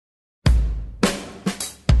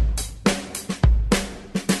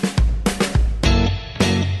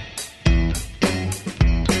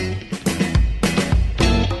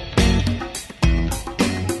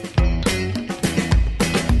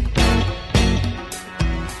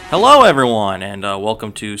Hello, everyone, and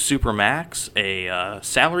welcome to Supermax, a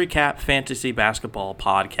salary cap fantasy basketball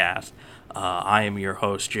podcast. I am your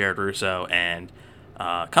host, Jared Russo, and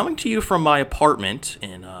coming to you from my apartment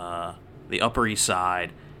in the Upper East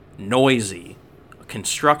Side, noisy,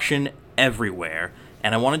 construction everywhere,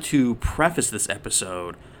 and I wanted to preface this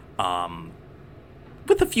episode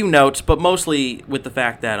with a few notes, but mostly with the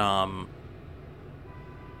fact that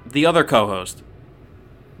the other co-host,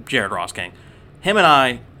 Jared Rossking, him and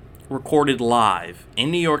I recorded live in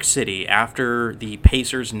New York City after the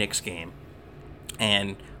Pacers-Knicks game.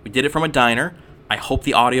 And we did it from a diner. I hope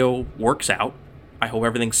the audio works out. I hope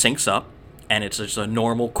everything syncs up. And it's just a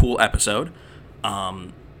normal, cool episode.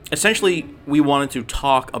 Essentially, we wanted to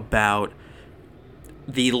talk about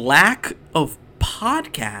the lack of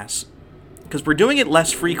podcasts. Because we're doing it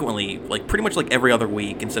less frequently, like pretty much like every other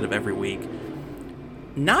week instead of every week.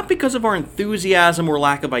 Not because of our enthusiasm or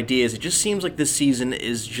lack of ideas. It just seems like this season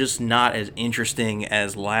is just not as interesting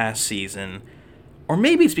as last season. Or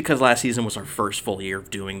maybe it's because last season was our first full year of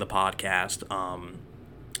doing the podcast.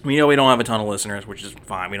 We know we don't have a ton of listeners, which is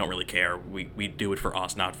fine. We don't really care. We do it for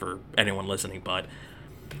us, not for anyone listening. But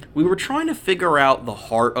we were trying to figure out the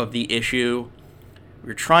heart of the issue. We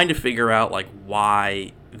were trying to figure out like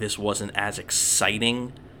why this wasn't as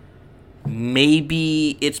exciting.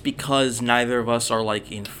 Maybe it's because neither of us are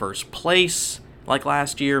like in first place like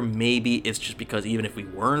last year. Maybe it's just because even if we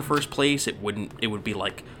were in first place, it would be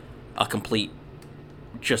like a complete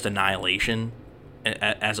just annihilation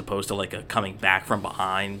as opposed to like a coming back from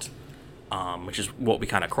behind, which is what we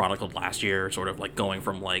kind of chronicled last year, sort of like going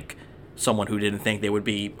from like someone who didn't think they would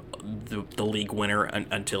be the league winner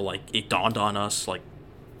until like it dawned on us like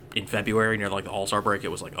in February near like the All-Star break. It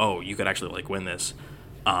was like, oh, you could actually like win this.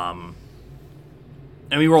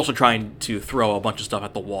 And we were also trying to throw a bunch of stuff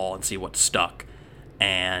at the wall and see what stuck.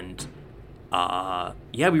 And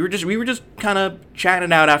we were just kind of chatting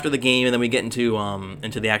it out after the game, and then we get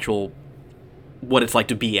into the actual what it's like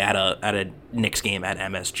to be at a Knicks game at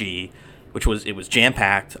MSG, which was jam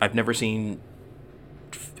packed. I've never seen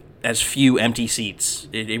as few empty seats.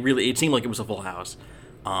 It seemed like it was a full house.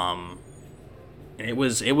 And it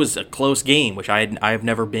was a close game, which I have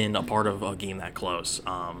never been a part of a game that close.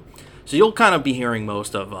 So you'll kind of be hearing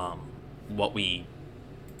most of what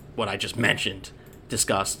I just mentioned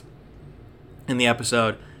discussed in the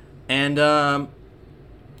episode, and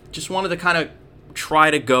just wanted to kind of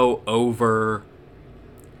try to go over,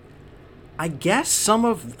 I guess,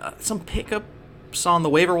 some pickups on the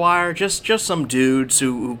waiver wire, just some dudes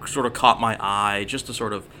who sort of caught my eye, just to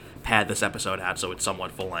sort of pad this episode out so it's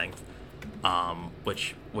somewhat full length.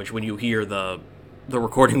 Which when you hear the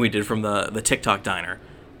recording we did from the TikTok diner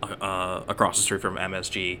across the street from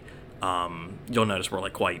MSG, you'll notice we're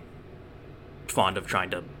like quite fond of trying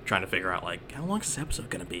to figure out like how long is this episode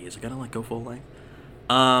gonna be? Is it gonna like go full length?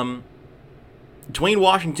 Dwayne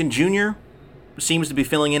Washington Jr. seems to be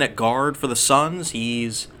filling in at guard for the Suns.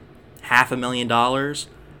 He's $500,000.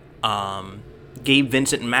 Gabe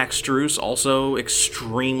Vincent and Max Strus, also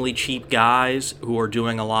extremely cheap guys who are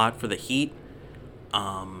doing a lot for the Heat.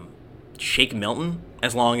 Shake Milton,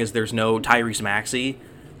 as long as there's no Tyrese Maxey,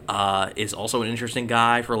 is also an interesting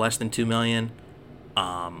guy for less than $2 million.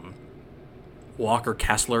 Walker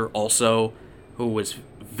Kessler, also, who was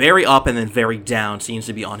very up and then very down, seems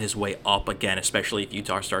to be on his way up again, especially if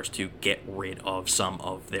Utah starts to get rid of some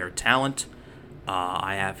of their talent.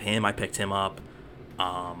 I have him. I picked him up.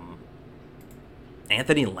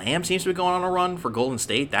 Anthony Lamb seems to be going on a run for Golden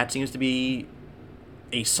State. That seems to be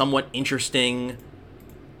a somewhat interesting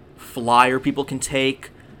flyer people can take.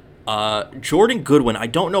 Jordan Goodwin, I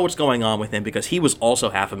don't know what's going on with him because he was also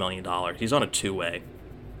 $500,000. He's on a two-way.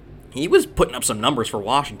 He was putting up some numbers for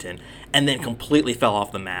Washington and then completely fell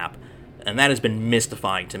off the map. And that has been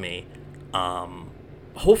mystifying to me.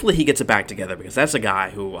 Hopefully he gets it back together because that's a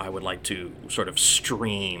guy who I would like to sort of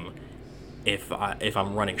stream if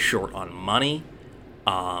I'm running short on money.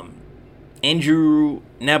 Andrew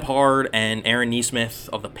Nembhard and Aaron Nesmith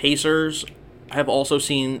of the Pacers have also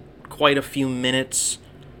seen quite a few minutes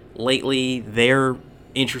lately. They're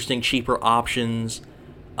interesting, cheaper options.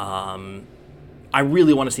 I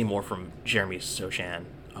really want to see more from Jeremy Sochan,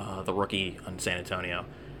 the rookie on San Antonio,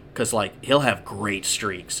 because like he'll have great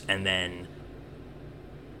streaks, and then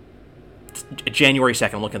January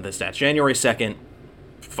 2nd, I'm looking at the stats. January 2nd,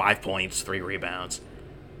 5 points, 3 rebounds.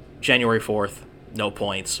 January 4th, no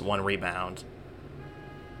points, 1 rebound.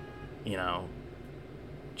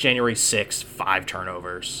 January 6th, 5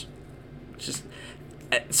 turnovers. Just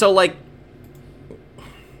so like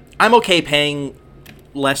I'm okay paying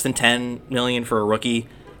less than $10 million for a rookie,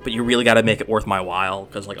 but you really got to make it worth my while,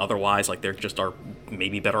 because like otherwise, like there just are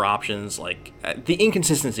maybe better options. Like the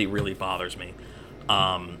inconsistency really bothers me.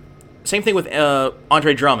 Same thing with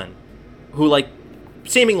Andre Drummond, who like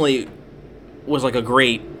seemingly was like a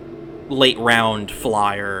great late round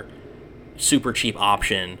flyer, super cheap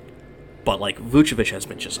option, but like Vucevic has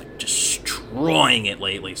been just like destroying it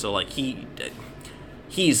lately. So like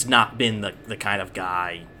he's not been the kind of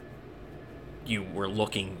guy you were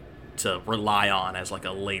looking to rely on as like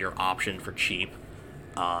a later option for cheap.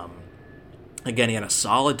 Again, he had a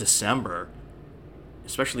solid December,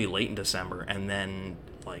 especially late in December, and then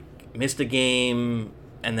like missed a game,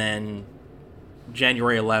 and then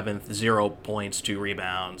January 11th, 0 points, 2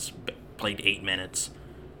 rebounds, played 8 minutes,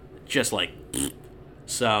 just like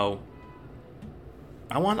so.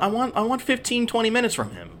 I want 15, 20 minutes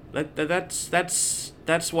from him.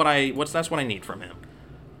 That's what I need from him.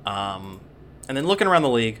 And then looking around the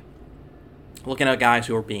league, looking at guys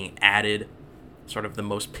who are being added, sort of the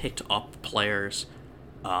most picked up players.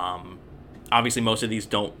 Obviously, most of these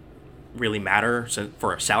don't really matter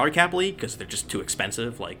for a salary cap league because they're just too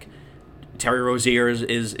expensive. Like Terry Rozier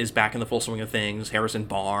is back in the full swing of things. Harrison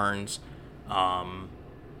Barnes, they're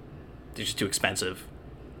just too expensive.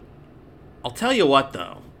 I'll tell you what,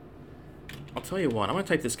 though. I'm going to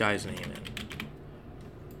type this guy's name in.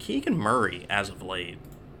 Keegan Murray, as of late.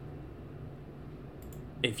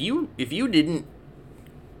 If you didn't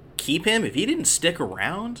keep him, if he didn't stick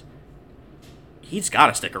around, he's got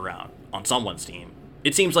to stick around on someone's team.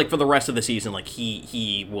 It seems like for the rest of the season, like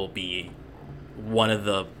he will be one of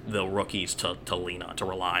the rookies to lean on, to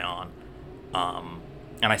rely on.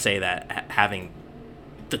 And I say that having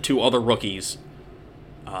the two other rookies,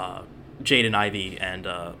 Jaden Ivey and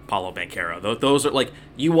Paolo Banchero. Those are like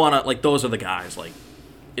those are the guys. Like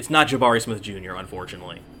it's not Jabari Smith Jr.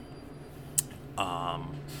 unfortunately.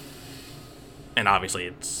 And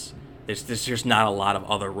obviously there's just not a lot of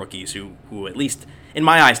other rookies who at least in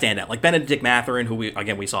my eyes stand out. Like Benedict Mathurin, who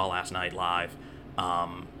we saw last night live.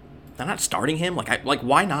 They're not starting him. Like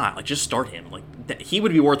why not? Like just start him. Like he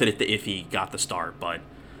would be worth it if he got the start. But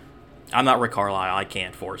I'm not Rick Carlisle. I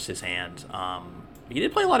can't force his hand. He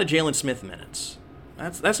did play a lot of Jalen Smith minutes.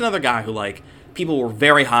 That's another guy who like people were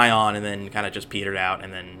very high on and then kind of just petered out.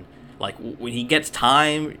 And then like when he gets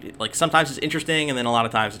time, like sometimes it's interesting and then a lot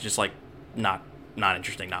of times it's just like not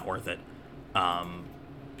interesting, not worth it. How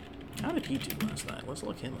did he do last night? Let's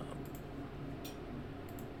look him up.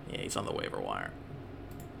 Yeah, he's on the waiver wire.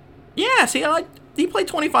 Yeah, see, he played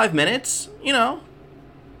 25 minutes. You know,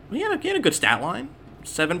 he had a good stat line: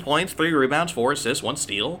 7 points, 3 rebounds, 4 assists, 1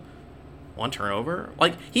 steal. 1 turnover.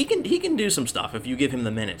 Like he can do some stuff if you give him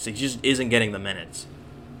the minutes. He just isn't getting the minutes,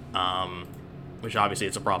 which obviously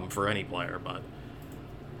it's a problem for any player. But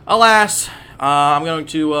alas, I'm going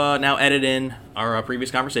to now edit in our previous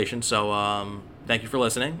conversation. So thank you for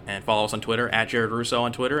listening, and follow us on Twitter at Jared Russo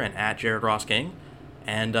on Twitter and at Jared Ross King.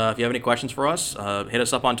 And if you have any questions for us, hit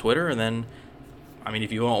us up on Twitter. And then, I mean,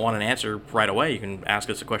 if you don't want an answer right away, you can ask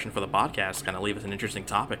us a question for the podcast. Kind of leave us an interesting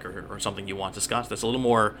topic or something you want discussed. That's a little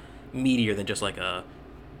more meatier than just like a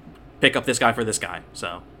pick up this guy for this guy.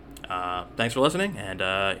 So thanks for listening,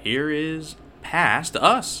 and here is Pass to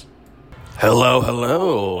Us.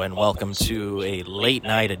 Hello, and welcome to a late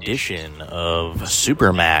night edition of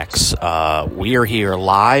Supermax. We are here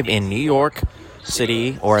live in New York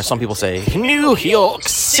City, or as some people say, New York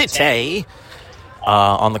City,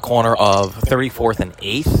 on the corner of 34th and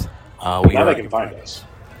 8th. They can find us.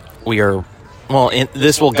 We are. Well,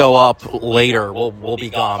 this will go up later. We'll be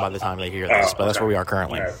gone by the time they hear this, but that's where we are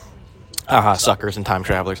currently. Suckers and time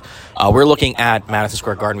travelers. We're looking at Madison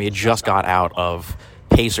Square Garden. We had just got out of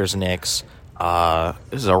Pacers-Knicks.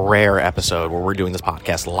 This is a rare episode where we're doing this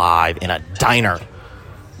podcast live in a diner.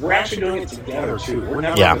 We're actually doing it together, too. We're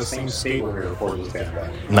never in the same state where we record this damn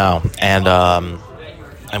thing. No, and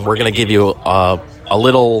we're going to give you a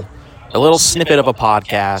little snippet of a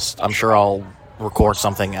podcast. I'm sure I'll record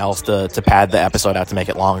something else to pad the episode out to make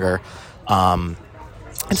it longer.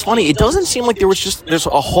 It's funny, it doesn't seem like there's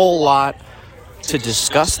a whole lot to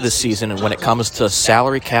discuss this season when it comes to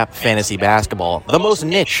salary cap fantasy basketball, the most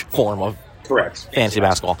niche form of fantasy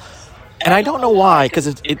basketball. And I don't know why, because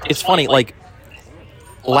it's funny, like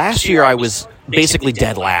last year I was basically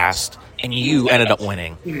dead last and you ended up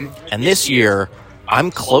winning. And this year I'm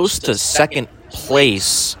close to second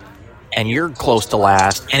place and you're close to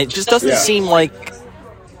last, and it just doesn't seem like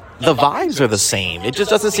the vibes are the same. It just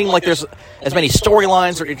doesn't seem like there's as many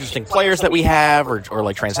storylines or interesting players that we have, or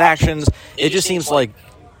like transactions. It just seems like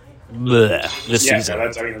bleh, this season. Yeah,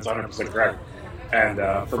 that's 100% correct.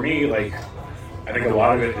 And for me, like, I think a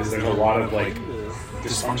lot of it is there's a lot of like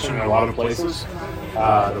dysfunction in a lot of places.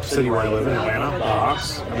 The city where I live in, Atlanta, the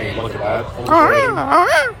Hawks. I mean, look at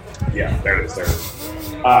that. Yeah, there it is.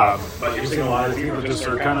 But you're seeing a lot of people just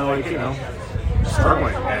are kind of like,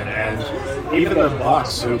 struggling. And even the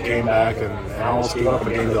Bucks, who came back and almost gave up a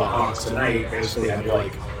game to the Hawks tonight, basically had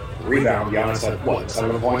to, rebound. Giannis had,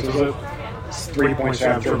 7 points, was it? 3 points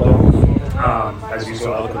shot triple, as you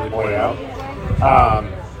so eloquently pointed out.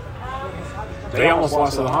 They almost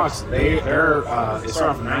lost to the Hawks. They started off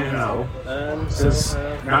 9-0. Since,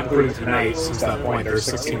 not including tonight, since that point, they're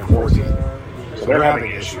 16-14. So they're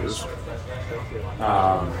having issues.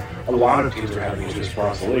 A lot of teams are having issues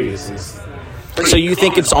across the league. So you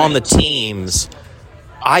think it's on the teams?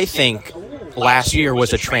 I think last year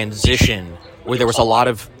was a transition where there was a lot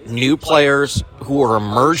of new players who were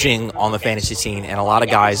emerging on the fantasy scene and a lot of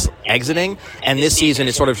guys exiting. And this season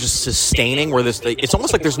is sort of just sustaining where it's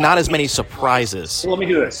almost like there's not as many surprises. So let me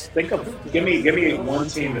do this. Give me one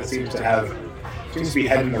team that seems to be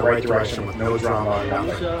heading in the right direction with no drama and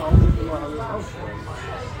nothing.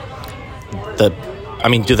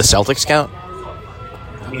 Do the Celtics count?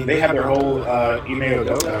 I mean, they have their whole Ime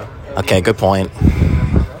Udoka. Okay, good point.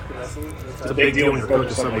 It's a big deal when your coach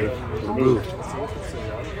is suddenly removed.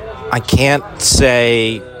 I can't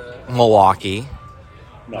say Milwaukee.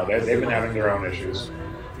 No, they've been having their own issues.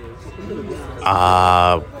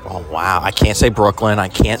 Oh, wow. I can't say Brooklyn. I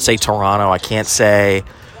can't say Toronto. I can't say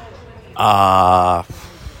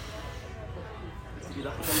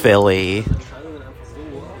Philly.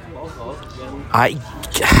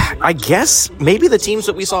 I guess maybe the teams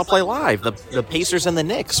that we saw play live, the Pacers and the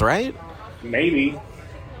Knicks, right? Maybe.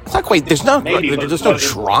 It's not quite. There's no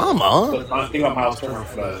drama. But think about Miles Turner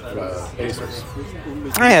for the Pacers.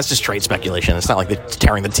 It's just trade speculation. It's not like they're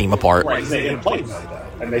tearing the team apart. Right, they didn't play like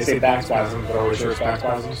that. And they say back spasms, but always sure it's back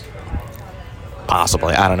spasms.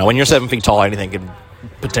 Possibly. I don't know. When you're 7 feet tall, anything can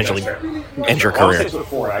potentially end your career.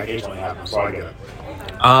 6'4", I occasionally happen, so I get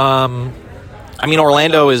it.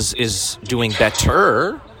 Orlando is doing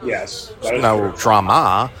better. Yes. No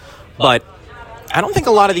drama. But I don't think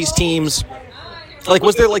a lot of these teams,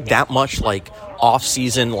 was there that much off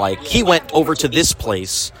season, he went over to this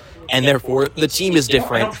place and therefore the team is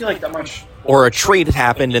different. I don't feel like that much. Or a trade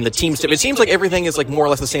happened and the team's it seems like everything is more or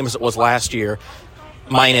less the same as it was last year,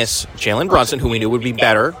 minus Jalen Brunson, who we knew would be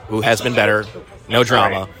better, who has been better, no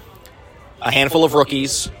drama. A handful of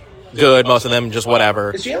rookies. Good, most of them just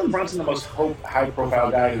whatever. Is Jalen Brunson the most high-profile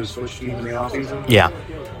guy who switched teams in the offseason? Yeah.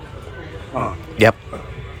 Huh. Yep.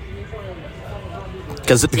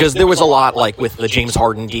 Because there was a lot with the James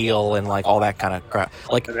Harden deal and all that kind of crap.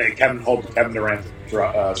 And then Kevin Durant.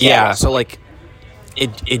 Yeah. So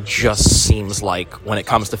it just seems like when it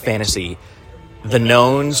comes to fantasy, the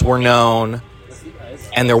knowns were known,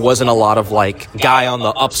 and there wasn't a lot of guy on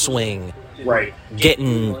the upswing. Right.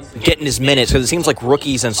 Getting his minutes, because it seems like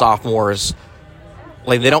rookies and sophomores,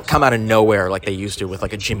 they don't come out of nowhere like they used to with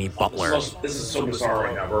a Jimmy Butler. This is so bizarre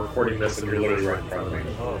right now. We're recording this and you're literally right in front of me.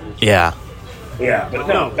 Yeah. Yeah, but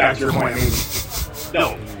no, back to your point.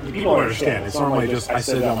 No, people don't understand. It's normally just I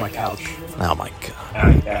sit on my couch. Oh my god.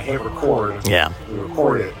 And I hit record. Yeah. We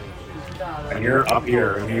record it. And you're up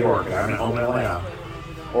here in New York, and I'm at home in Atlanta.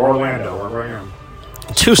 Or Orlando, wherever I am.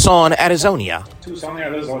 Tucson, Arizona.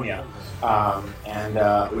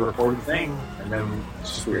 And we recorded the thing, and then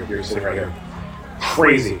it's just weird. You're sitting right here.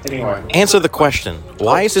 Crazy. Anyway. Answer the question.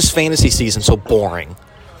 Why is this fantasy season so boring?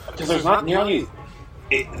 Because there's not nearly...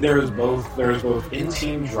 There's both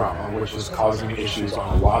in-team drama, which is causing issues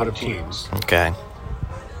on a lot of teams. Okay.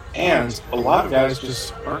 And a lot of guys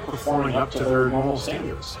just aren't performing up to their normal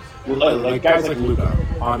standards. Guys like Luka,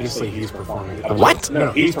 obviously he's performing. What?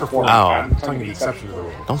 No, he's performing. Oh. I'm telling you the exception to the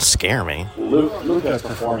rule. Don't scare me. Luka is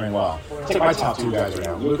performing well. Take my top 2 guys right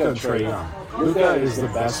now, Luka and Trae Young. Luka is the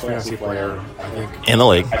best fantasy player, I think. In the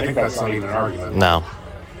league. I think that's not even an argument. No.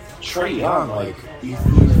 Trae Young, you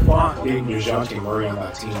thought being DeJounte Murray on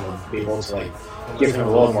that team would be able to, give him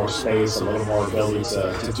a little more space, a little more ability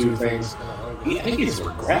to do things. I think he's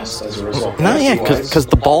regressed as a result. No, yeah, because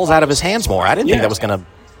the ball's out of his hands more. I didn't think that was going to...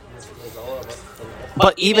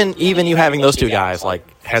 But even you having those 2 guys,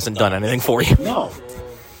 hasn't done anything for you. No.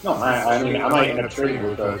 I mean, I might end up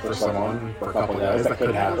trading for someone, for a couple of guys. That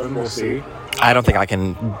could happen. We'll see. I don't think I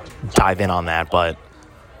can dive in on that, but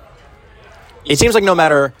it seems like no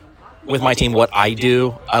matter with my team what I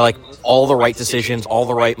do, I like all the right decisions, all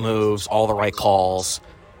the right moves, all the right calls.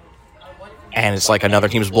 And it's like another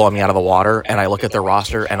team's blowing me out of the water, and I look at their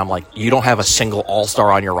roster, and I'm like, you don't have a single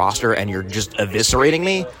all-star on your roster, and you're just eviscerating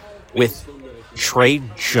me with Trey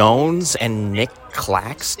Jones and Nick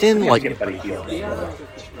Claxton? Get Buddy Hield.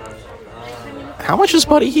 How much is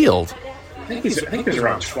Buddy Hield? think he's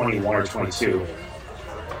around 21 or 22.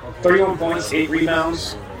 31 points, 8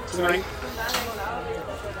 rebounds tonight.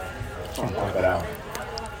 I want to point that out.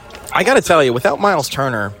 I got to tell you, without Miles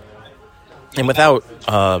Turner and without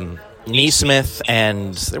Neesmith,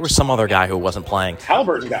 and there was some other guy who wasn't playing.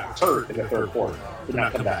 Halliburton got hurt in the third quarter. Did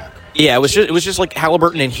not come back. Yeah, it was just like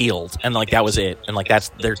Halliburton and Hield, and like that was it, and like that's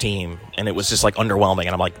their team, and it was just like underwhelming.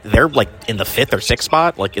 And I'm like, they're like in the 5th or 6th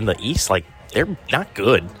spot, like in the East, like they're not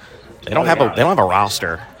good. They don't have a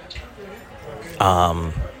roster.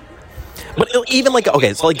 But even like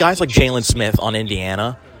okay, so like guys like Jalen Smith on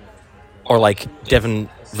Indiana, or like Devin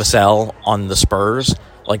Vassell on the Spurs,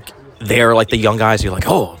 like they're like the young guys who're like,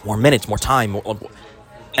 oh, more minutes, more time,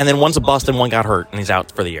 and then one's a bust and one got hurt and he's out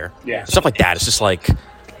for the year. Yeah, stuff like that. It's just like.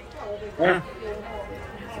 I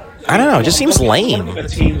don't know. It just seems lame. Look at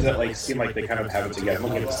the teams that like seem like they kind of have it together.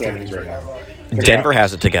 Look at the standings right now. Denver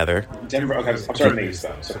has it together. Denver. Okay, I'm sorry, maybe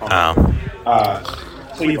so.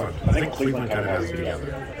 Cleveland. I think Cleveland kind of has it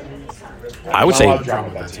together. I would say. Not a lot of drama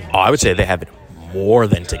with that team. I would say they have it more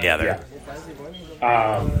than together.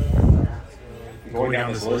 Yeah. Going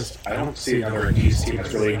down this list, I don't see another East team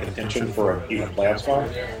that's really in contention for an even playoff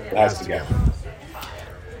spot that has it together.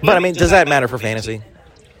 But I mean, does that matter for fantasy?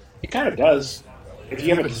 It kind of does. If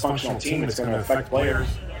you have a dysfunctional team, it's going to affect players.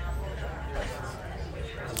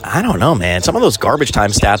 I don't know, man. Some of those garbage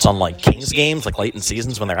time stats on like Kings games, like late in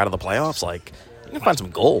seasons when they're out of the playoffs, like you can find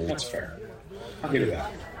some gold. That's fair. I'll give you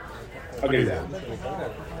that.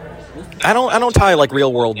 I don't tie like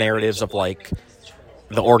real world narratives of like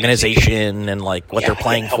the organization and like what they're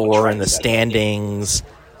playing for and the standings.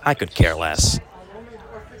 I could care less.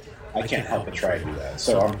 I can't help but try to do that.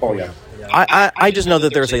 So I'm pulling up. I just know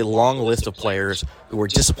that there's a long list of players who were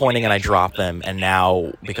disappointing and I dropped them, and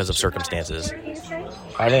now because of circumstances.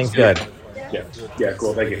 I think it's good. Yeah,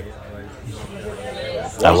 cool. Thank you.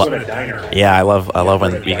 I love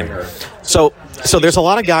when we can. So there's a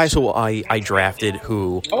lot of guys who I drafted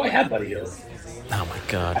who. Oh, I had Buddy Hield. Oh my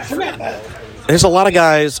god. I forgot that. There's a lot of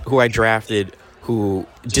guys who I drafted who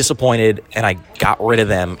disappointed, and I got rid of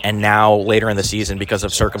them, and now later in the season, because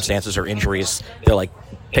of circumstances or injuries, they're like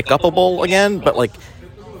pick upable again. But like,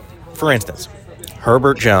 for instance,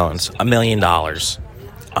 Herbert Jones, $1 million. Bones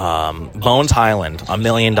Highland, $1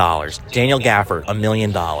 million. Daniel Gafford, $1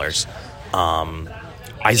 million.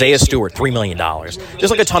 Isaiah Stewart, $3 million. There's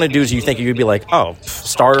like a ton of dudes you think you'd be like, oh,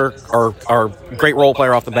 starter or great role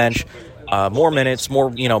player off the bench, more minutes, more,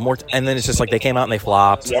 and then it's just like they came out and they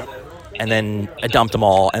flopped. Yep. And then I dumped them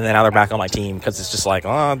all, and then now they're back on my team because it's just like,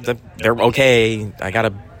 oh, they're okay. I got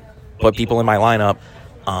to put people in my lineup.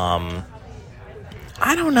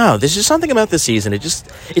 I don't know. There's just something about this season.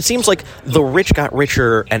 It seems like the rich got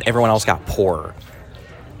richer and everyone else got poorer.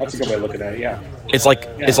 That's a good way of looking at it, yeah. It's like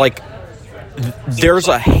there's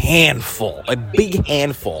a big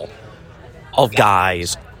handful of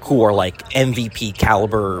guys who are like MVP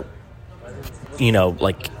caliber,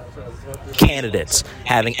 like candidates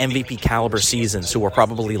having MVP caliber seasons who are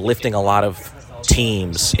probably lifting a lot of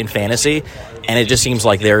teams in fantasy, and it just seems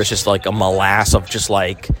like there's just like a morass of just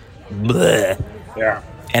like bleh. Yeah.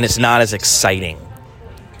 And it's not as exciting.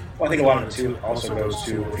 Well, I think a lot of it too also goes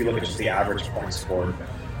to, if you look at just the average points scored,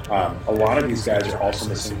 a lot of these guys are also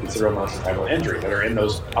missing considerable amounts of title injury that are in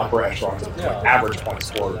those upper echelons of average points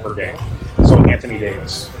scored per game. So Anthony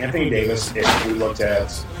Davis, if we looked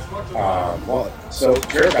at, so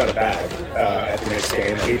Jared got a bag at the next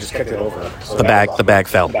game, and he just kicked it over. So the bag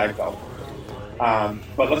fell. But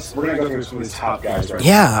we're going to go through some of these top guys right now.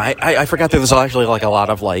 Yeah, I forgot there was actually like a lot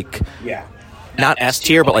of like, not S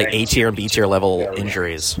tier, but like A tier and B tier level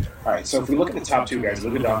injuries. All right, so if we look at the top two guys,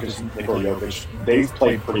 Luka Doncic and Nikola Jokic, they've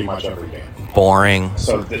played pretty much every game. Boring.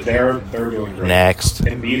 So they're doing great. Next.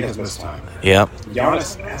 Embiid has missed time. Yep.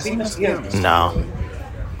 Giannis, has he missed? He hasn't missed No. time.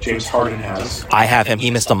 James Harden has. I have him.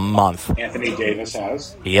 He missed a month. Anthony Davis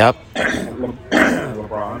has. Yep.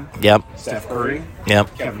 LeBron. Yep. Steph Curry.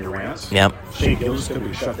 Yep. Kevin Durant. Yep. Shai Gilgeous going to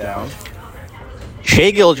be shut down.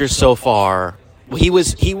 Shai Gilgeous so far, he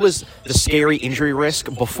was the scary injury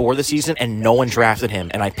risk before the season, and no one drafted him,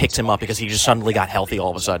 and I picked him up because he just suddenly got healthy all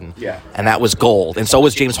of a sudden. Yeah. And that was gold. And so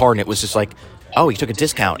was James Harden. It was just like, oh, he took a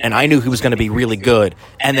discount, and I knew he was going to be really good,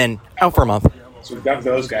 and then out for a month. So we've got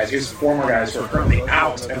those guys. Here's former guys who are currently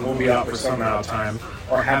out and will be out for some amount of time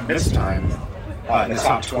or have missed time. In the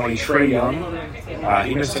top 20, Trae Young,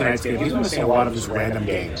 he missed tonight's game. He's missing a lot of just random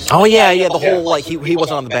games. Oh, yeah, the whole, like, he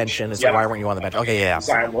wasn't on the bench, and it's like, why weren't you on the bench? Okay, yeah.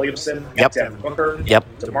 Zion Williamson, Yep. Devin Booker,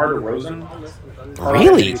 Yep. DeMar DeRozan.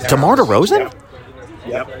 Really? DeMar DeRozan?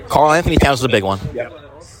 Yep. Karl Anthony Towns is a big one. Yep.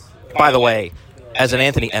 By the way, as an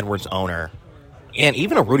Anthony Edwards owner, and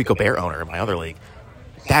even a Rudy Gobert owner in my other league,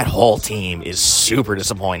 that whole team is super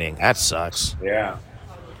disappointing. That sucks. Yeah.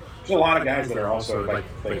 There's a lot of guys that are also, like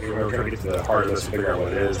if we're trying to get to the heart of this and figure out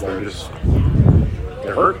what it is,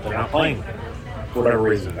 they're hurt. They're not playing for whatever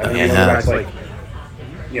reason. I mean, guys like,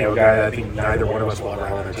 guy I think neither one of us will ever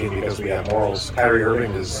have on our team because we have morals. Kyrie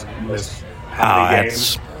Irving has missed how many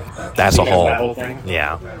games? That's a whole, that whole thing.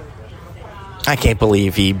 Yeah. I can't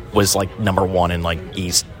believe he was like number one in like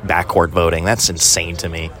East backcourt voting. That's insane to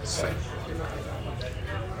me.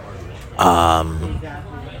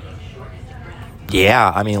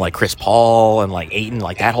 Yeah, I mean like Chris Paul and like Ayton,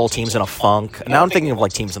 like that whole team's in a funk. Now I'm thinking of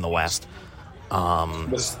like teams in the West.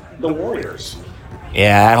 The Warriors.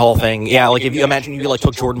 Yeah, that whole thing. Yeah, like if you imagine you like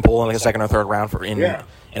took Jordan Poole in like a second or third round in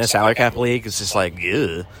a salary cap league, it's just like,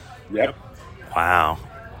 ugh. Yep. Wow.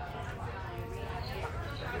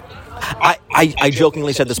 I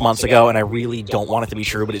jokingly said this months ago, and I really don't want it to be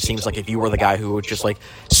true, but it seems like if you were the guy who would just like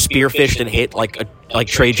spearfished and hit like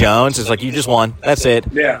Trey Jones, it's like you just won. That's it.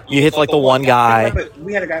 Yeah. You hit like the one guy. Yeah, but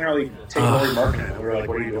we had a guy in our league take Laurie Markkinen, and we were like,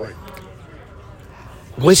 "What are you doing?"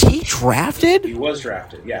 Was he drafted? He was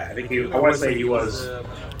drafted. Yeah, I think I want to say he was.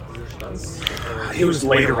 He was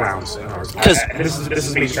later rounds in ours. This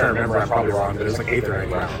is me trying to remember. I'm probably wrong, but it was like 8th or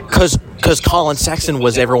 9th round. Because Colin Sexton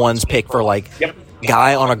was everyone's pick for like. Yep.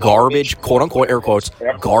 Guy on a garbage, quote-unquote, air quotes,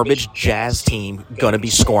 Yep. garbage Jazz team going to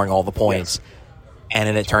be scoring all the points. And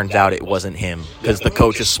then it turns out it wasn't him because the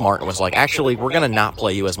coach is smart and was like, actually, we're going to not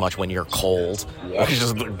play you as much when you're cold, which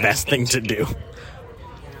is the best thing to do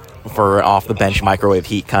for off-the-bench microwave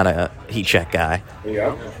heat kind of heat check guy.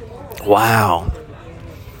 Yeah. Wow.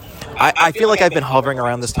 I feel like I've been hovering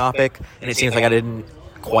around this topic, and it seems like I didn't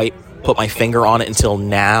quite put my finger on it until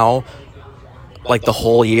now. Like the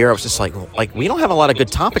whole year, I was just like we don't have a lot of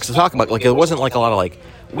good topics to talk about. Like it wasn't like a lot of like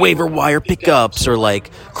waiver wire pickups or like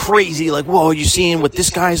crazy like whoa, you seeing what this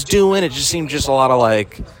guy's doing? It just seemed just a lot of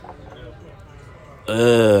like,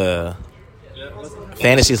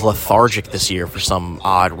 fantasy's lethargic this year for some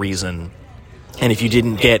odd reason. And if you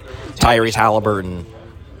didn't get Tyrese Halliburton,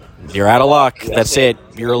 you're out of luck. That's it.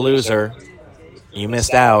 You're a loser. You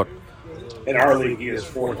missed out. In our league, he is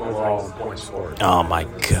 4th overall in points scored. Oh my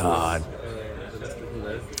god.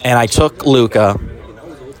 And I took Luka,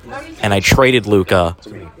 and I traded Luka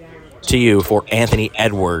to you for Anthony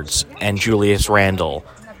Edwards and Julius Randle.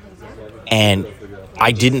 And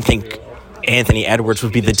I didn't think Anthony Edwards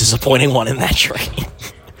would be the disappointing one in that trade.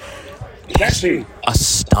 It's actually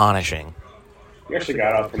astonishing. You actually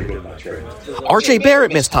got out pretty good in that trade. R.J.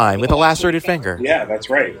 Barrett missed time with a lacerated finger. Yeah, that's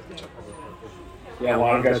right. Yeah, a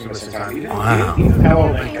lot of guys are missing time. Wow. Even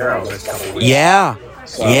Paolo Banchero missed a couple weeks. Yeah.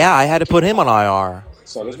 Yeah, I had to put him on IR.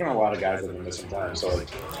 So there's been a lot of guys that have been missing time. So like,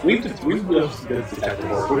 we've been good detective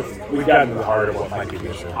work. We've gotten to the heart of what might be the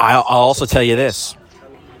issue. I'll also tell you this.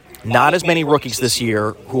 Not as many rookies this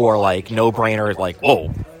year who are like no-brainer, like,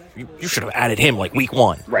 whoa, you should have added him like week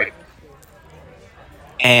 1. Right.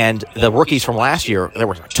 And the rookies from last year, there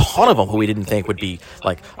were a ton of them who we didn't think would be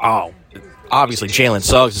like, oh, obviously Jalen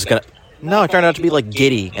Suggs is going to... No, it turned out to be like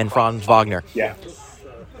Giddey and Franz Wagner. Yeah.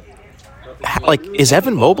 Like, is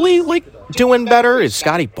Evan Mobley, like, doing better? Is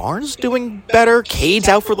Scotty Barnes doing better? Cade's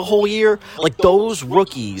out for the whole year? Like, those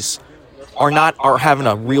rookies are having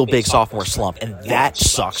a real big sophomore slump, and that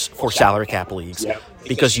sucks for salary cap leagues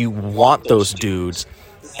because you want those dudes.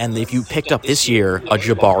 And if you picked up this year a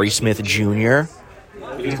Jabari Smith Jr.,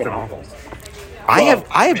 he's been awful. I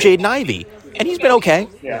have Jaden Ivey, and he's been okay.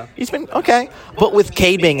 Yeah. He's been okay. But with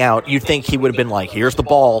Cade being out, you'd think he would have been like, here's the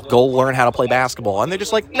ball, go learn how to play basketball. And they're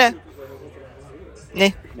just like, nah.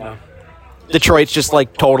 No. Detroit's just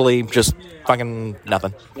like totally just fucking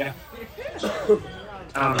nothing. Yeah.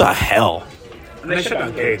 The hell? And they should have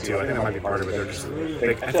done Cade too. I think that might be part of it. They're just,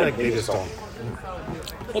 I feel like they just don't.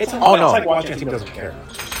 It's like watching a team doesn't care.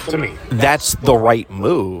 To me. That's the right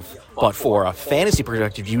move. But for a fantasy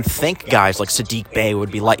perspective, you'd think guys like Sadiq Bey would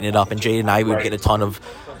be lighting it up, and Jaden Ivey would get a ton of,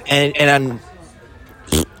 and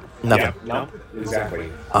nothing. Yeah, no, exactly.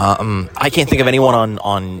 I can't think of anyone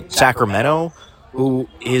on Sacramento who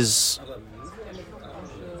is.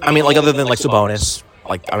 I mean, like other than like Sabonis,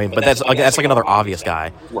 but that's like another obvious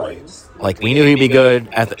guy. Right. Like we knew he'd be good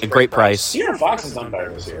at a great price. De'Aaron Fox has done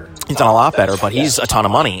better this year. He's done a lot better, but he's a ton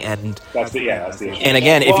of money, and that's the issue. And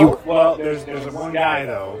again, there's one guy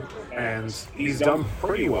though, and he's done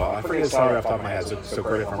pretty well. I forget his salary off the top of my head, so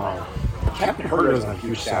correct if I'm wrong. Captain Herter doesn't have a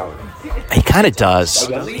huge salary. He kind of does.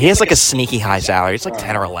 Oh, does he? He has like a sneaky high salary. It's like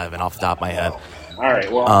 10 or 11 off the top of my head. All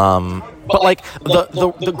right. Well. But like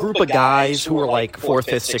the group of guys who are like 4th,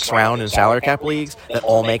 5th, 6th round in salary cap leagues that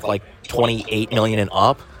all make like $28 million and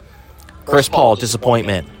up. Chris Paul,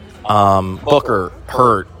 disappointment. Booker,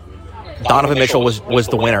 hurt. Donovan Mitchell was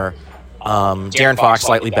the winner. De'Aaron Fox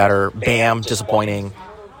slightly better. Bam, disappointing.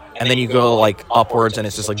 And then you go like upwards, and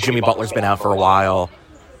it's just like Jimmy Butler's been out for a while.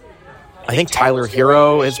 I think Tyler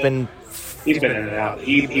Hero has been. He's been in and out.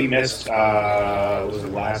 He missed. Was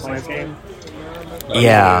it last night's game?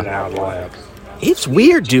 Yeah. It's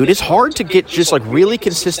weird, dude. It's hard to get just like really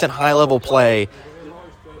consistent high level play,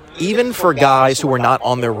 even for guys who are not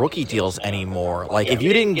on their rookie deals anymore. Like if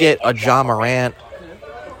you didn't get a Ja Morant,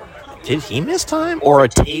 did he miss time? Or a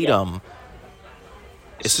Tatum?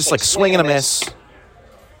 It's just like swing and a miss.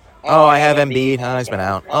 Oh, I have Embiid. He's been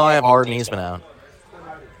out. Oh, I have Harden. He's been out.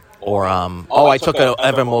 Or, I took a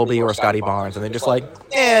Evan Mobley or a Scotty Barnes, and they're just like,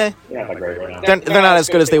 they're not as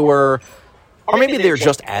good as they were. Or maybe they're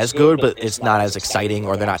just as good, but it's not as exciting,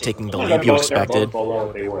 or they're not taking the leap you expected.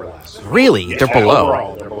 Really? They're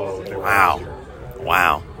below?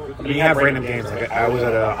 Wow. I mean, you have random games. Like I was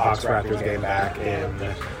at a Hawks Raptors game back in,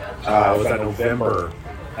 was that November,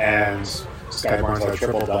 and Scotty Barnes had a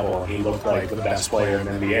triple-double, and he looked like the best player in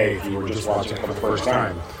the NBA if you were just watching for the first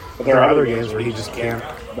time. But there are other games where he just can't,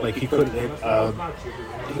 like he couldn't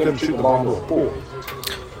shoot the ball into a pool.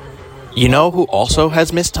 You know who also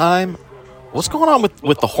has missed time? What's going on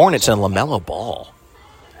with the Hornets and LaMelo Ball?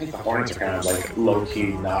 I think the Hornets are kind of like low-key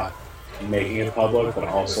not making it public, but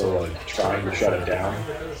also like trying to shut it down.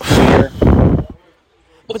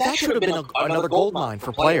 But that should have been another gold mine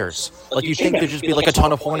for players. Like, you'd think there'd just be, like, a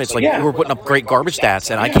ton of Hornets. Like, we're putting up great garbage stats,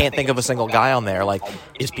 and I can't think of a single guy on there. Like,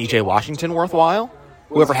 is P.J. Washington worthwhile?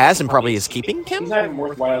 Whoever has him probably is keeping him? He's not even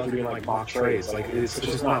worthwhile for doing, like, mock trades. Like, it's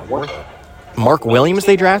just not worth it. Mark Williams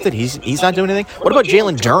they drafted? He's not doing anything? What about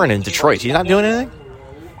Jalen Duren in Detroit? He's not doing anything?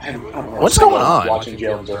 What's going on? Watching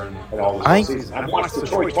Jalen Duren all season. I've watched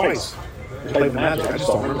Detroit twice. They played the Magic. I just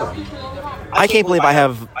don't remember him. I can't believe I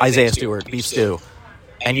have Isaiah Stewart, Beef Stew.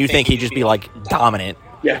 And you think he'd just be like dominant?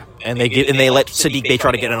 Yeah. And they let Sadiq. They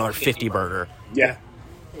try to get another 50 burger. Yeah.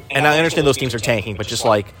 And I understand those teams are tanking, but just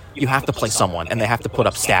like you have to play someone, and they have to put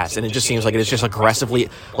up stats, and it just seems like it's just aggressively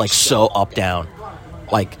like so up down.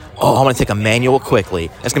 Like, oh, I'm gonna take Emmanuel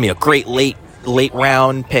quickly. That's gonna be a great late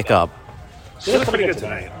round pickup. He looked pretty good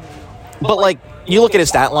tonight. But like you look at his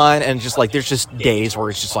stat line, and just like there's just days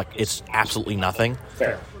where it's just like it's absolutely nothing.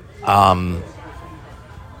 Fair.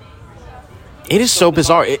 It is so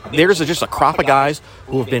bizarre. There's just a crop of guys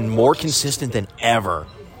who have been more consistent than ever.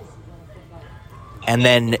 And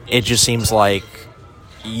then it just seems like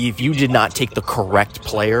if you did not take the correct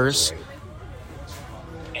players,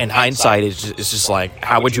 in hindsight, it's just like,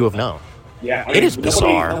 how would you have known? Yeah, it is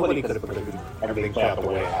bizarre. Nobody could have predicted everything play out the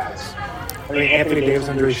way it has. I mean, Anthony Davis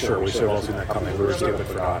injury, sure, we should have all seen that coming. We were stupid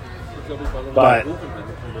for not. But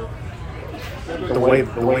the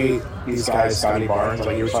way these guys, Scotty Barnes,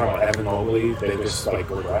 like you were talking about Evan Mobley, they just like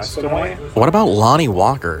regressed in a way. What about Lonnie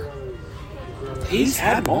Walker? He's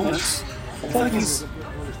had moments. I feel like he's.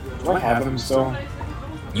 Do I have him still?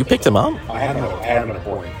 You picked him up? I had him at a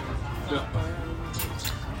point.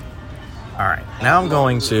 All right, now I'm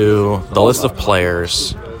going to the list of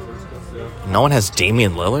players. No one has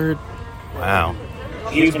Damian Lillard? Wow.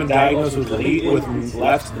 He's been diagnosed with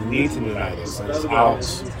left knee tendonitis and is out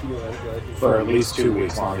for at least 2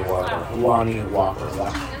 weeks. Lonnie Walker.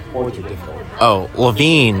 Words are difficult. Oh,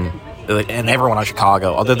 Levine and everyone on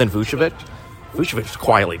Chicago, other than Vucevic. Vucevic is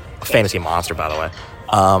quietly a fantasy monster, by the way.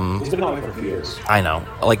 He's been on for a few years. I know.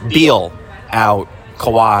 Like Beal, out.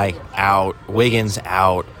 Kawhi, out. Wiggins,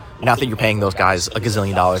 out. Not that you're paying those guys a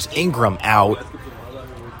gazillion dollars. Ingram, out.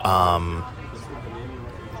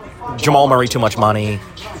 Jamal Murray, too much money.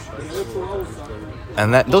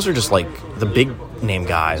 And those are just like the big name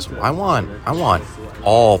guys. I want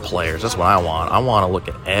all players. That's what I want. I want to look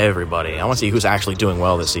at everybody. I want to see who's actually doing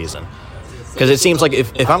well this season. Because it seems like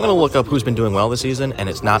if I'm going to look up who's been doing well this season and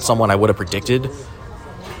it's not someone I would have predicted,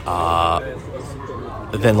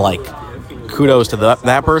 then like kudos to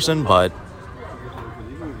that person, but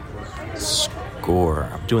score.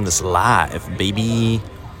 I'm doing this live, baby.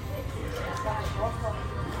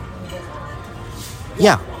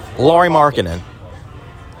 Yeah, Lauri Markkanen.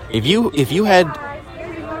 If you had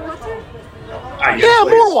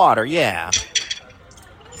more water, yeah.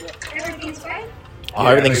 Everything's great. Oh,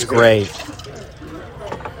 everything's great.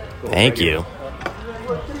 Thank you.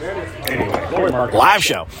 Live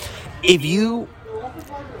show. If you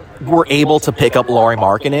were able to pick up Lauri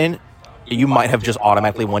Markkanen, you might have just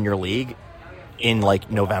automatically won your league in like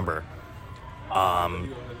November.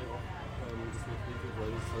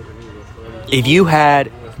 If you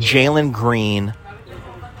had Jalen Green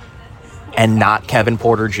and not Kevin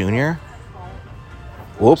Porter Jr.,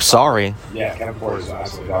 whoops, sorry. Yeah, Kevin Porter's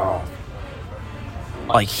absolutely gone.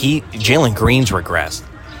 Like Jalen Green's regressed.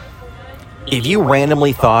 If you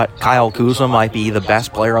randomly thought Kyle Kuzma might be the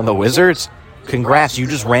best player on the Wizards, congrats, you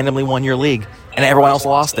just randomly won your league, and everyone else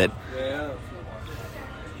lost it.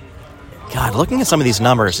 God, looking at some of these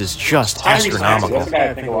numbers is just astronomical. That's a guy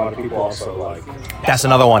I think a lot of people also like. That's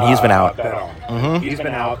another one. He's been out. Bet on. He's been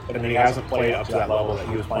out, and he hasn't played up to that level that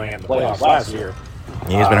he was playing in the playoffs last year.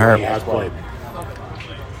 He's been hurt. He has played.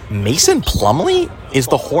 Mason Plumlee is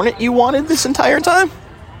the Hornet you wanted this entire time?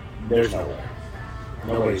 There's no way.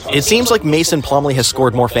 Nobody's It seems like Mason Plumlee has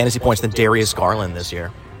scored more fantasy points than Darius Garland this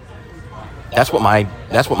year. That's what my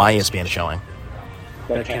ESPN is showing.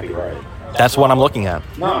 That can't be right. That's what I'm looking at.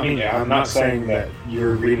 No, I mean, I'm not saying that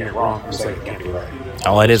you're reading it wrong. I'm saying it can't be right.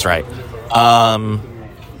 Oh, it is right.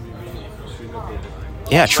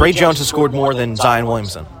 Yeah, Trey Jones has scored more than Zion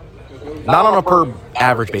Williamson. Not on a per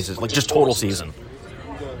average basis, like just total season.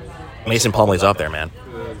 Mason Plumlee's up there, man.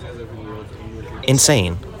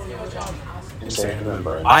 Insane.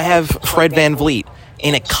 I have Fred VanVleet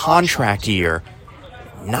in a contract year,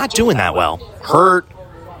 not doing that well. Hurt,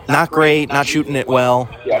 not great, not shooting it well.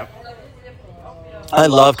 Yeah. I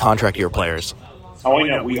love contract year players.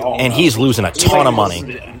 And he's losing a ton of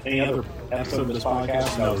money. Any other episode of this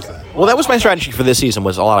podcast knows that. Well, that was my strategy for this season,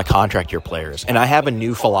 was a lot of contract year players. And I have a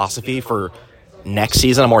new philosophy for next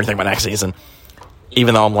season. I'm already thinking about next season,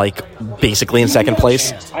 even though I'm like basically in second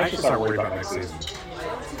place. I should start worrying about next season.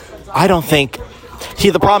 I don't think...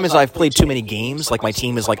 See, the problem is I've played too many games. Like, my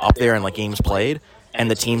team is like up there in like games played, and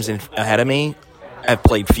the teams ahead of me have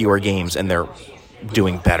played fewer games, and they're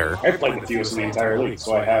doing better. I've played the fewest in the entire league,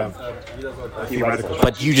 so I have a theoretical.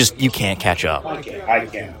 But you can't catch up. I can.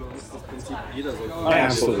 I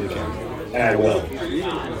absolutely can. And I will.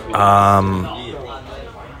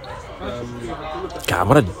 God,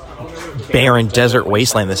 what a barren desert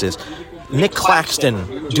wasteland this is. Nick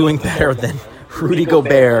Claxton doing better than Rudy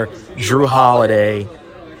Gobert, Drew Holiday,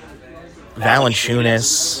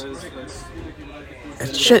 Valanciunas.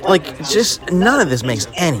 It's just none of this makes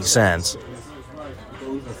any sense.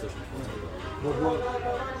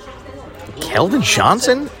 Keldon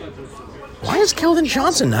Johnson? Why is Keldon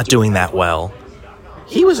Johnson not doing that well?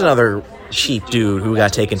 He was another cheap dude who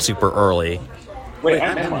got taken super early. Wait,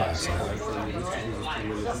 I'm in last.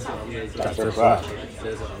 Got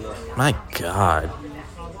 35. My God.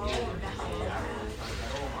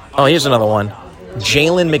 Oh, here's another one.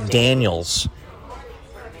 Jalen McDaniels.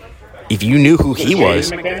 If you knew who he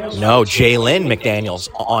was... No, Jalen McDaniels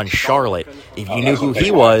on Charlotte. If you knew who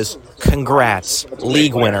he was, congrats.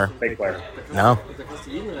 League winner. Fake player. No.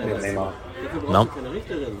 No.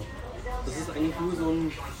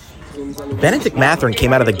 Benedict Mathurin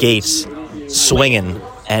came out of the gates swinging,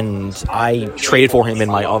 and I traded for him in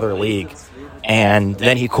my other league, and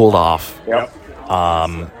then he cooled off. Yep.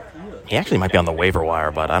 He actually might be on the waiver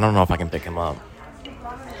wire, but I don't know if I can pick him up.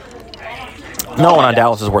 No one on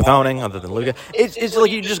Dallas is worth owning other than Luka. It's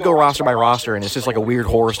like you just go roster by roster, and it's just like a weird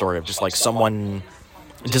horror story of just like someone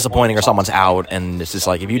disappointing or someone's out, and it's just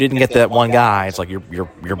like if you didn't get that one guy, it's like you're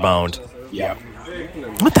boned. Yeah.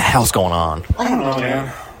 What the hell's going on? I don't know,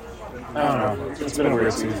 man. I don't know. It's been a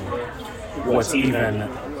weird season. What's even...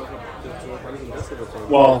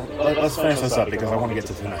 Well, let's finish this up because I want to get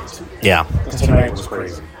to tonight. Yeah. Because tonight was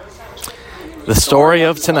crazy. The story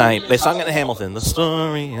of tonight. They sung it in Hamilton. The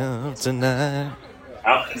story of tonight.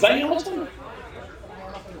 Is that Hamilton?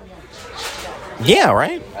 Yeah,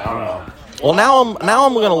 right? I don't know. Well, now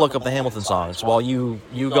I'm going to look up the Hamilton songs while you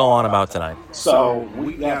go on about tonight. So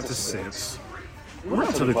we got to 6. We're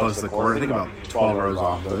relatively close to the court. I think about 12 rows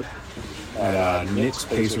off of it. At Knicks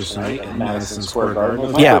Pacers tonight at Madison Square Garden. It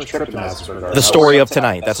was my Yeah. first trip to Madison Square Garden. The story of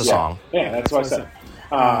tonight. That's a song. Yeah, that's what I said.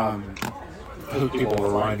 People were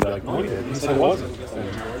lying to be like, no, he didn't. He said it wasn't.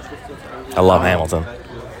 I love Hamilton.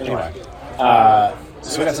 Anyway,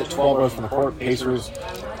 so we got to 12 rows from the court. Pacers,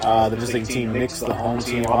 the visiting team. Knicks, the home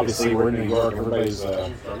team. Obviously, we're in New York. Everybody's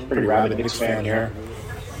pretty rabid Knicks fan here.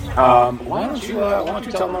 Why don't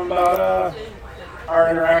you tell them about our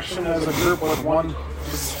interaction as a group with one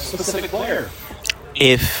specific player?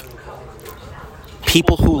 If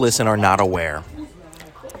people who listen are not aware,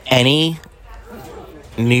 any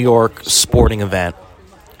New York sporting event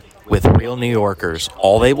with real New Yorkers,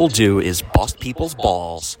 all they will do is bust people's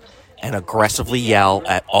balls and aggressively yell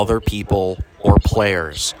at other people or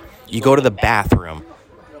players. You go to the bathroom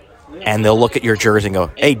and they'll look at your jersey and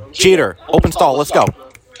go, "Hey, Jeter, open stall, let's go.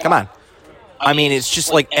 Come on." I mean, it's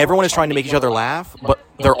just like everyone is trying to make each other laugh, but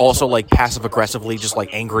they're also like passive-aggressively just like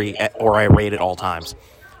angry or irate at all times.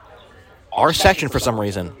 Our section, for some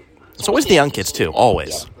reason, it's always the young kids too,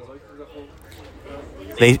 always.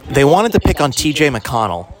 They wanted to pick on TJ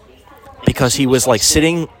McConnell because he was like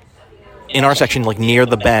sitting in our section like near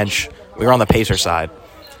the bench We were on the Pacer side.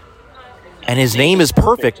 And his name is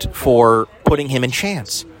perfect for putting him in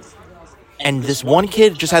chance. And this one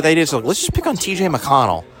kid just had the idea, so let's just pick on TJ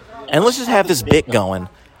McConnell. And let's just have this bit going.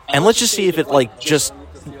 And let's just see if it, like, just...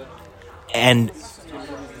 And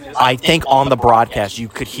I think on the broadcast you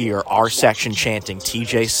could hear our section chanting,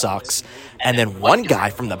 TJ sucks. And then one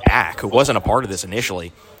guy from the back, who wasn't a part of this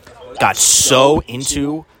initially, got so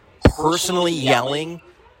into personally yelling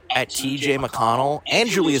at TJ McConnell and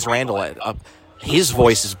Julius Randle. His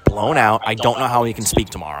voice is blown out. I don't know how he can speak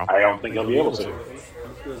tomorrow. I don't think he'll be able to.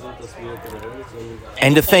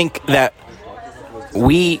 And to think that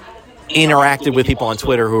we interacted with people on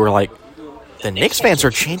Twitter who were like, the Knicks fans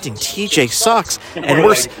are chanting TJ sucks, and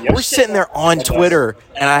we're sitting there on Twitter,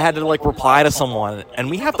 and I had to like reply to someone,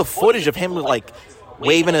 and we have the footage of him like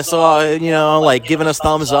waving us, like giving us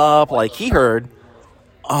thumbs up, like he heard.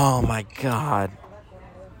 Oh my God!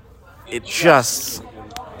 It just.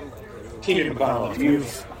 TJ McConnell, if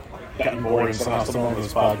you've gotten bored and somehow someone on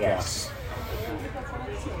this podcast,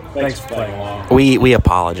 thanks for playing along. We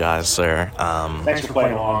apologize, sir. Thanks for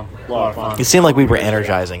playing along. A lot of fun. It seemed like we were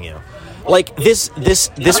energizing you. Like this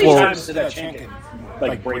How many will. times did that chant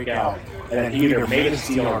like break out, and then he either made a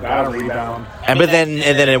steal or got a rebound? And then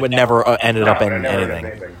it would never ended up in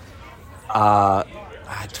anything. 4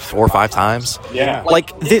 or 5 times. Yeah.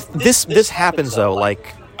 Like this happens though.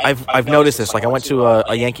 Like I've noticed this. Like I went to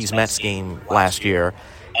a Yankees Mets game last year,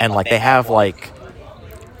 and like they have like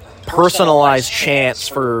personalized chants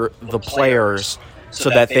for the players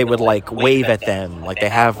so that they would like wave at them. Like they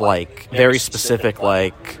have like very specific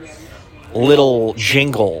like little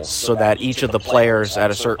jingles so that each of the players at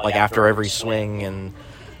a certain like after every swing and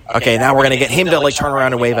okay, now we're gonna get him to like turn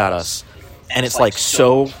around and wave at us. And it's like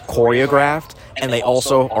so choreographed, and they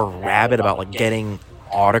also are rabid about like getting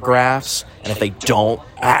autographs, and if they don't,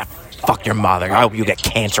 fuck your mother, I hope you get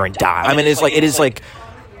cancer and die. I mean, it's like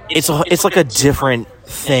it's like a different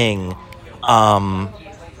thing.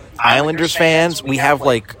 Islanders fans, we have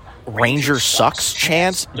like Rangers sucks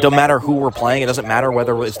chants. No matter who we're playing, it doesn't matter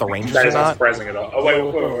whether it's the Rangers That or is not. surprising at all.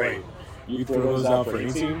 Oh wait. You throw those out for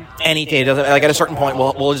any team? Any team, it doesn't like at a certain point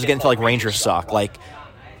we'll just get into like Rangers suck. Like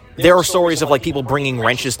there are stories of like people bringing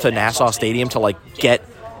wrenches to Nassau Stadium to like get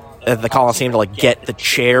the Coliseum to like get the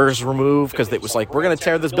chairs removed because it was like we're gonna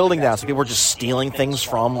tear this building down. So people were just stealing things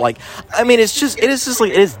from like. I mean, it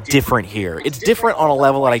is different here. It's different on a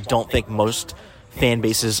level that I don't think most fan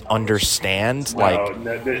bases understand. Like,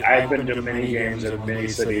 I've been to many games in many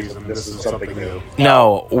cities, and this is something new.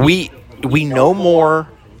 No, we know more,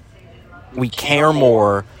 we care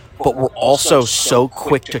more, but we're also so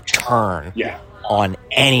quick to turn on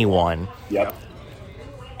anyone. Yep.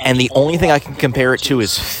 And the only thing I can compare it to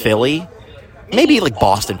is Philly. Maybe like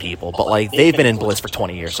Boston people, but like they've been in bliss for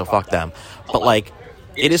 20 years, so fuck them. But like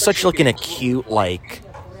it is such like an acute like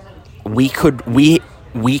we can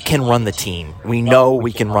run the team. We know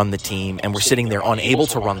we can run the team, and we're sitting there unable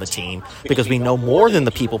to run the team because we know more than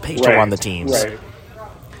the people paid to run the teams. Right.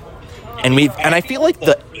 And I feel like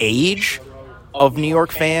the age of New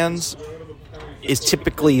York fans is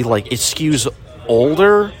typically like it skews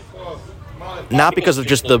older, not because of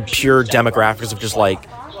just the pure demographics of just like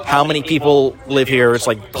how many people live here. It's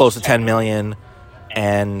like close to 10 million,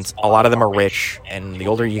 and a lot of them are rich, and the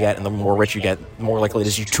older you get and the more rich you get, the more likely it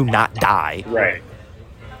is you to not die. Right.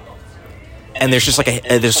 And there's just like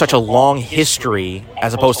there's such a long history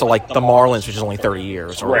as opposed to like the Marlins, which is only 30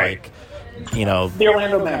 years, or like the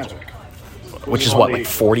Orlando Magic, which is what, like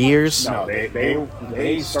 40 years? No,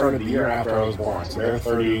 they started the year after I was born, so they're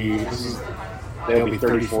 30. They'll be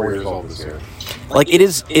 34 years old this year. Like it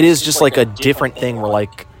is just like a different thing where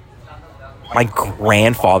like my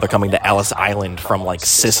grandfather coming to Ellis Island from like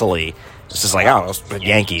Sicily, it's just like, oh, it's the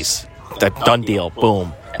Yankees, that done deal,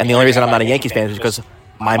 boom. And the only reason I'm not a Yankees fan is because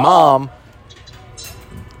my mom,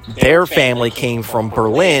 their family came from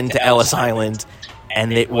Berlin to Ellis Island,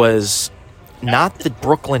 and it was not the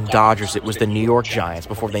Brooklyn Dodgers, it was the New York Giants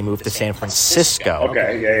before they moved to San Francisco.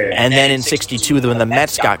 Okay, yeah. And then in '62, when the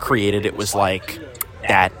Mets got created, it was like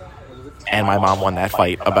that, and my mom won that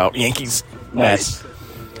fight about Yankees Mets.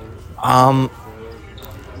 Like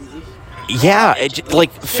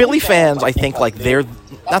Philly fans, I think like they're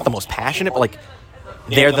not the most passionate, but like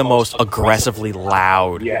they're the most aggressively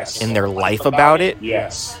loud in their life about it.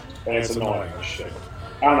 Yes, and it's annoying as shit.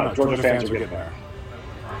 I don't know, Georgia fans are getting there.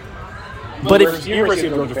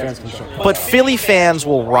 But Philly fans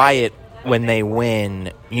will riot when they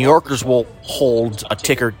win. New Yorkers will hold a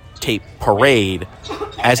ticker tape parade,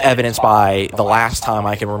 as evidenced by the last time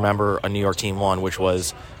I can remember a New York team won, which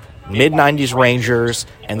was mid-'90s Rangers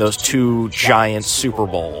and those 2 giant Super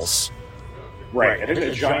Bowls. Right. I think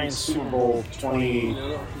the Giants Super Bowl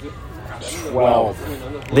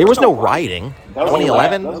 2012. There was no rioting. That was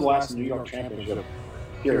 2011? That was the last New York championship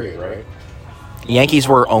period, right? Yankees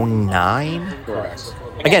were 09? Correct.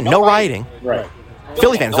 Again, no rioting. Right.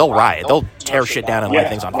 Philly fans, they'll riot. They'll tear shit down and light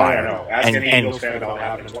things on fire. No. Ask any And Eagles fan about what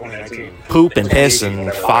happened in 2019. poop and piss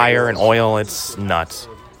and fire and oil. It's nuts.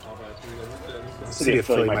 The city of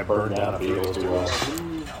Philly might burn down if the Eagles do well.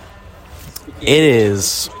 It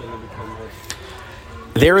is.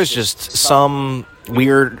 There is just some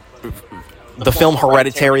weird. The film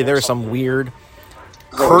Hereditary, there's some weird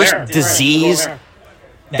cursed disease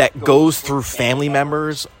that goes through family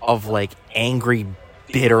members of like angry,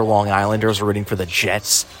 bitter Long Islanders rooting for the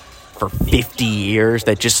Jets for 50 years.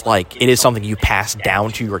 That just like it is something you pass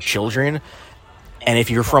down to your children. And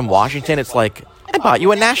if you're from Washington, it's like, I bought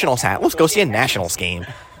you a Nationals hat. Let's go see a Nationals game.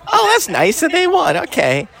 Oh, that's nice that they won.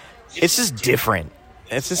 Okay. It's just different.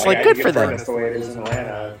 It's just like good for them. That's the way it is in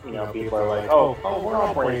Atlanta. You know, people are like, oh, we're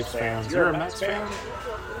all Braves fans. You're a Mets fan?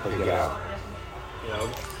 But get out.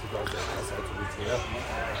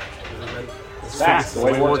 It's fast. The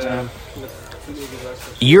way it works, man.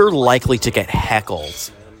 You're likely to get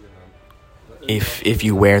heckled if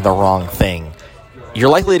you wear the wrong thing. You're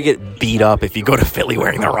likely to get beat up if you go to Philly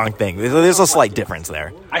wearing the wrong thing. There's a slight difference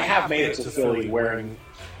there. I have made it to Philly wearing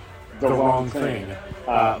the wrong thing.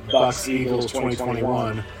 Bucks Eagles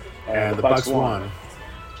 2021, and the Bucks won,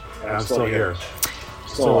 and I'm still here,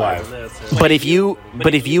 still alive. But if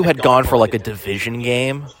you had gone for like a division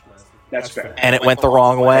game, That's fair. and it went the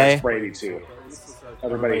wrong way, That's Brady too.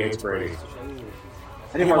 Everybody hates Brady.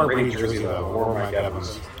 I didn't wear a Brady jersey though, or Mike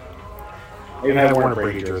Evans. I even had worn a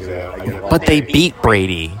Brady jersey though. but they beat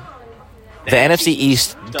Brady. The NFC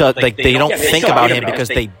East, they don't think about him because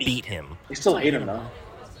they beat him. They still hate him though.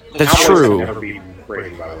 That's Cowboys true. have never beaten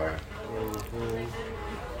Brady, by the way.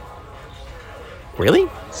 Really?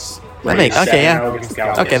 That makes okay,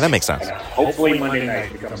 yeah. Okay, that makes sense. And hopefully Monday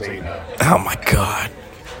night becomes 8-0. Oh my god.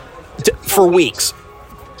 For weeks.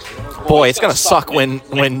 Boy, it's gonna suck when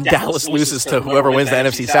Dallas loses to whoever wins the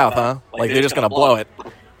NFC South, huh? Like they're just gonna blow it.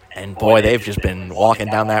 And boy, they've just been walking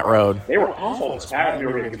down that road. They were awful this past. We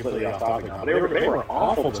were getting completely off topic now. They were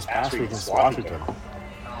awful this past week against Washington.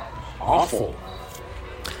 Awful.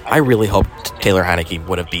 I really hoped Taylor Heineke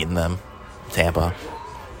would have beaten them, Tampa,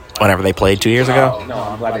 whenever they played 2 years ago. No,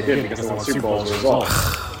 I'm glad they did because they won Super Bowl as a result.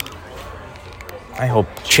 I hope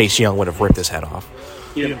Chase Young would have ripped his head off.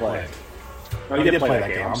 He didn't play. No, he did play that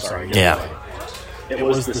game. I'm sorry. He didn't Yeah. play. It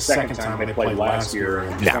was the second time they played last year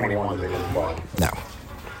in No. 21 they didn't play. No.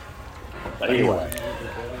 But anyway.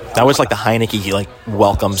 That was like the Heineke like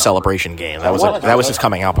welcome celebration game. That was his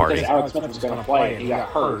coming out party. Because Alex Smith was going to play and he got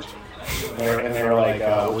hurt. And they were like,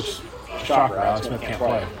 which shocker, Alex Smith can't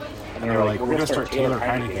play. And they were like, we're going to start Taylor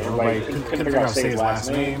Heineke. Everybody couldn't figure out how to say his last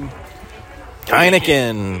name.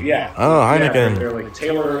 Heineken. Yeah. Oh, Yeah, Heineken. they're like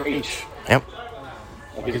Taylor H. Yep.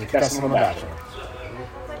 Like he's contestant on The Bachelor.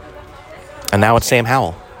 And now it's Sam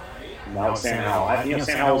Howell, Now it's Sam Howell.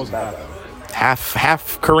 Sam Howell's bad though.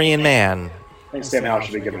 half Korean man. I think Sam Howell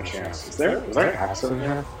should be given a chance. Is there an accident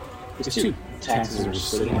here? There's two taxis are just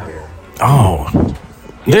sitting here. Oh,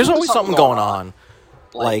 there's always something going on.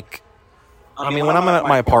 Like, I mean, when I'm at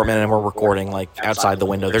my apartment and we're recording, like outside the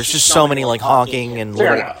window, there's just so many like honking and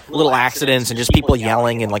little accidents and just people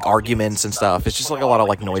yelling and like arguments and stuff. It's just like a lot of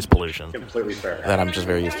like noise pollution Completely fair. that I'm just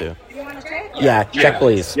very used to. You want to try it? Yeah, check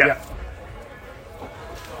please. Yeah.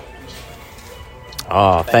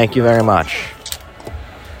 Oh, thank you very much.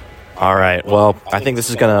 All right, well, I think this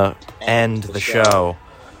is gonna end the show.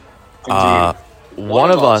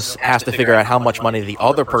 One of us has to figure out how much money the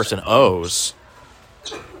other person owes.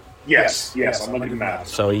 Yes, I'm going to do math.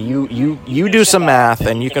 So you do some math,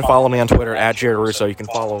 and you can follow me on Twitter at Jared Russo. You can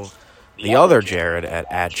follow the other Jared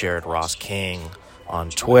at Jared Ross King on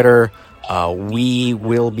Twitter. We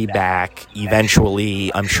will be back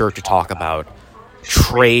eventually, I'm sure, to talk about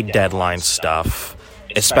trade deadline stuff,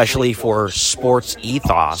 especially for Sports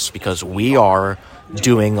Ethos, because we are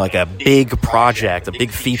doing like a big project, a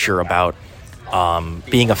big feature about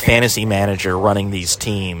being a fantasy manager running these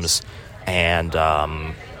teams, and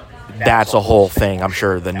that's a whole thing. I'm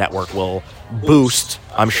sure the network will boost.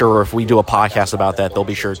 I'm sure if we do a podcast about that, they'll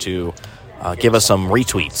be sure to give us some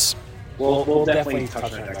retweets. We'll definitely touch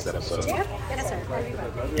on the next episode. Yeah? Yes,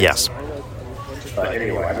 sir. Yes. But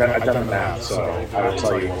anyway, I've done the math, so I will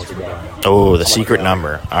tell you once we're done. Oh, the secret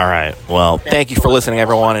number. All right. Well, thank you for listening,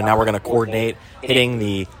 everyone. And now we're going to coordinate hitting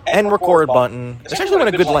the end record button. It's actually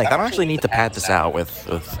been a good length. I don't actually need to pad this out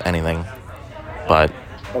with anything. But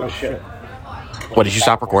Oh, shit. what, did you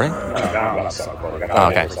stop recording? No, I'm about to stop recording. Oh,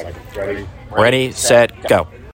 okay. Ready? Ready, set, go.